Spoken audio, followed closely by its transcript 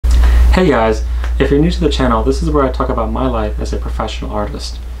Hey guys, if you're new to the channel, this is where I talk about my life as a professional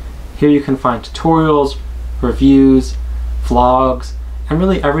artist. Here you can find tutorials, reviews, vlogs, and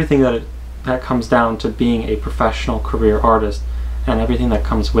really everything that comes down to being a professional career artist and everything that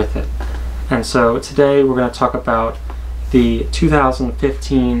comes with it. And so today we're going to talk about the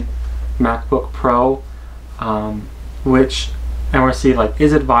 2015 MacBook Pro, and we're going to see, like,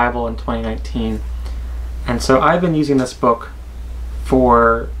 is it viable in 2019? And so I've been using this book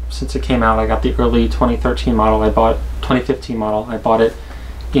since it came out. I got the early 2013 model. 2015 model. I bought it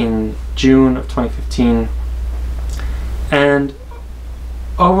in June of 2015. And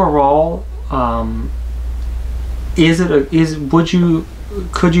overall,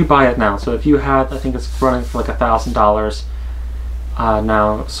 could you buy it now? So if you had, I think it's running for like $1,000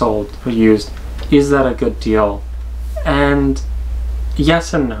 now, sold or used. Is that a good deal? And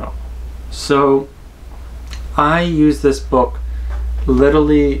yes and no. So I use this book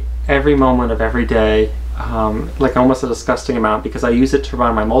literally every moment of every day, like almost a disgusting amount, because I use it to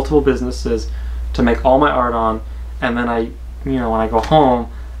run my multiple businesses, to make all my art on, and then when I go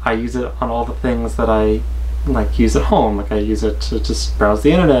home, I use it on all the things that I use at home. Like I use it to just browse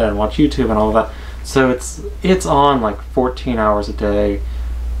the internet and watch YouTube and all of that. So it's on like 14 hours a day,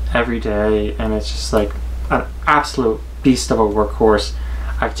 every day, and it's just like an absolute beast of a workhorse.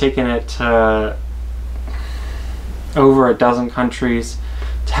 I've taken it to over a dozen countries,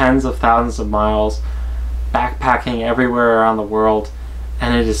 tens of thousands of miles, backpacking everywhere around the world,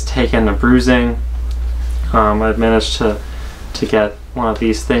 and it has taken a bruising. I've managed to get one of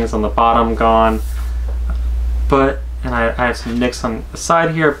these things on the bottom gone, and I have some nicks on the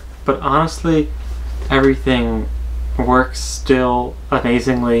side here, but honestly everything works still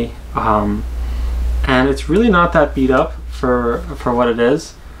amazingly, and it's really not that beat up for what it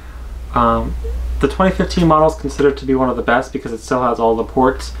is. The 2015 model is considered to be one of the best because it still has all the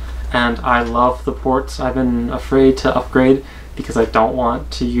ports, and I love the ports. I've been afraid to upgrade because I don't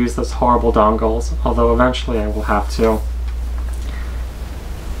want to use those horrible dongles, although eventually I will have to.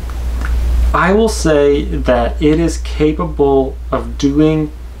 I will say that it is capable of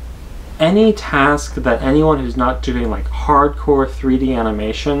doing any task that anyone who's not doing like hardcore 3D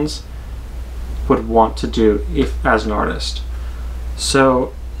animations would want to do as an artist.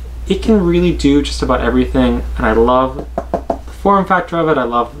 So it can really do just about everything, and I love the form factor of it. I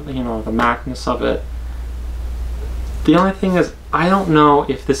love, the Macness of it. The only thing is, I don't know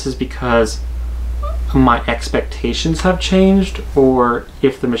if this is because my expectations have changed or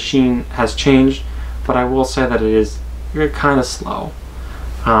if the machine has changed, but I will say that it is kind of slow.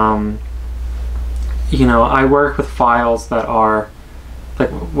 I work with files that are, like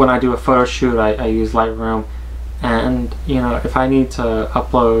when I do a photo shoot, I use Lightroom, and if I need to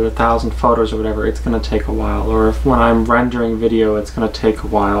upload 1,000 photos or whatever, it's going to take a while. Or if when I'm rendering video, it's going to take a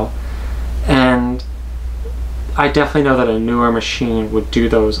while. And I definitely know that a newer machine would do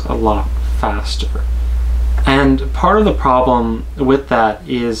those a lot faster. And part of the problem with that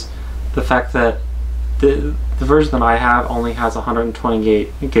is the fact that the version that I have only has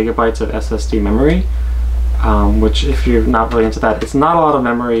 128 gigabytes of SSD memory. Which, if you're not really into that, it's not a lot of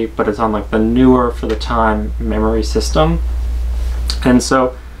memory, but it's on like the newer for the time memory system. And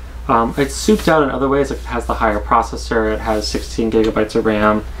so it's souped out in other ways. Like it has the higher processor, it has 16 gigabytes of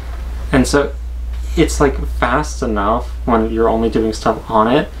RAM, and so it's like fast enough when you're only doing stuff on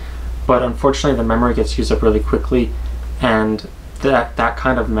it, but unfortunately the memory gets used up really quickly, and that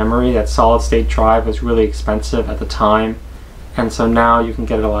kind of memory, that solid state drive, was really expensive at the time, and so now you can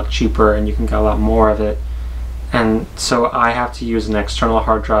get it a lot cheaper and you can get a lot more of it. And so I have to use an external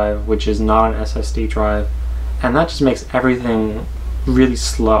hard drive, which is not an SSD drive, and that just makes everything really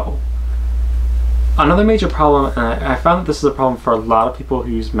slow. Another major problem, and I found that this is a problem for a lot of people who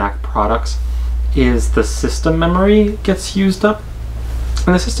use Mac products, is the system memory gets used up.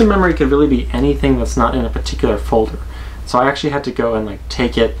 And the system memory could really be anything that's not in a particular folder. So I actually had to go and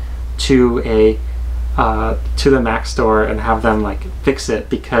take it to the Mac store and have them fix it,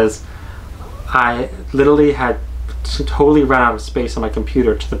 because I literally had totally run out of space on my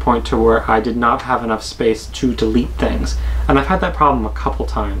computer, to the point to where I did not have enough space to delete things. And I've had that problem a couple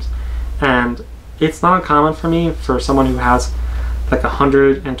times. And it's not uncommon for me, for someone who has like a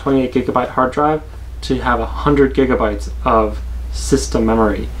 128 gigabyte hard drive, to have 100 gigabytes of system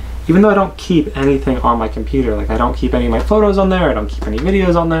memory. Even though I don't keep anything on my computer, I don't keep any of my photos on there, I don't keep any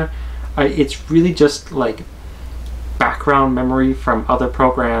videos on there. It's really just background memory from other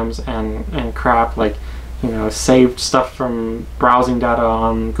programs and crap, saved stuff from browsing data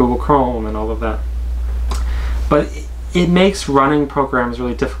on Google Chrome and all of that. But it makes running programs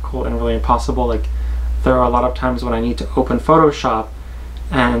really difficult and really impossible. There are a lot of times when I need to open Photoshop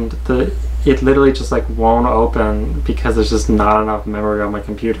and it literally just like won't open because there's just not enough memory on my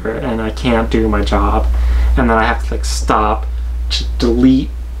computer, and I can't do my job, and then I have to like stop to delete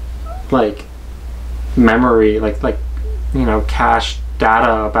like memory, like you know, cache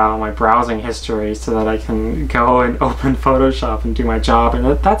data about my browsing history so that I can go and open Photoshop and do my job, and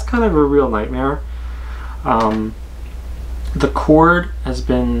that's kind of a real nightmare. The cord has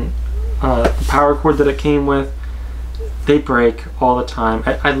been the power cord that it came with, they break all the time.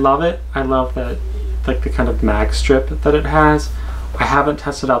 I love it. I love that, like the kind of mag strip that it has. I haven't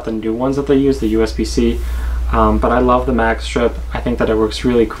tested out the new ones that they use, the USB-C, but I love the mag strip. I think that it works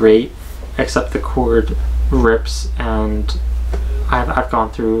really great, except the cord rips, and I've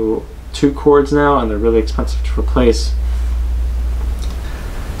gone through 2 cords now, and they're really expensive to replace.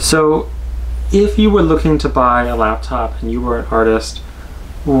 So if you were looking to buy a laptop and you were an artist,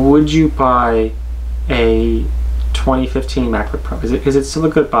 would you buy a 2015 MacBook Pro? Is it still a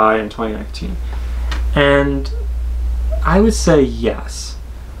good buy in 2019? And I would say yes.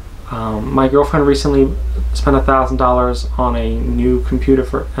 My girlfriend recently spent $1,000 on a new computer,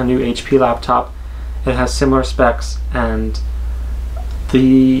 for a new HP laptop. It has similar specs, and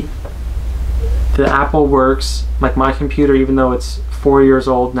the Apple works like my computer, even though it's 4 years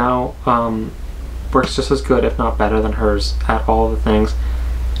old now, works just as good, if not better than hers at all the things.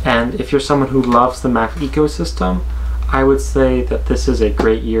 And if you're someone who loves the Mac ecosystem, I would say that this is a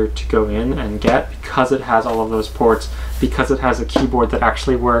great year to go in and get, because it has all of those ports, because it has a keyboard that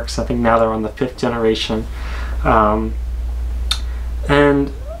actually works. I think now they're on the 5th generation.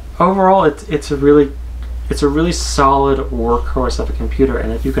 And overall, it's a really solid workhorse of a computer,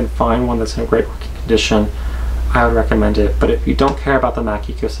 and if you can find one that's in great working condition, I would recommend it. But if you don't care about the Mac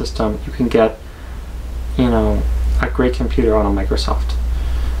ecosystem, you can get, you know, a great computer on a Microsoft.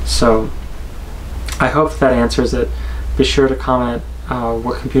 So I hope that answers it. Be sure to comment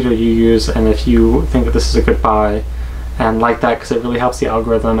what computer you use, and if you think that this is a good buy, and like that, because it really helps the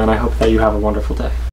algorithm, and I hope that you have a wonderful day.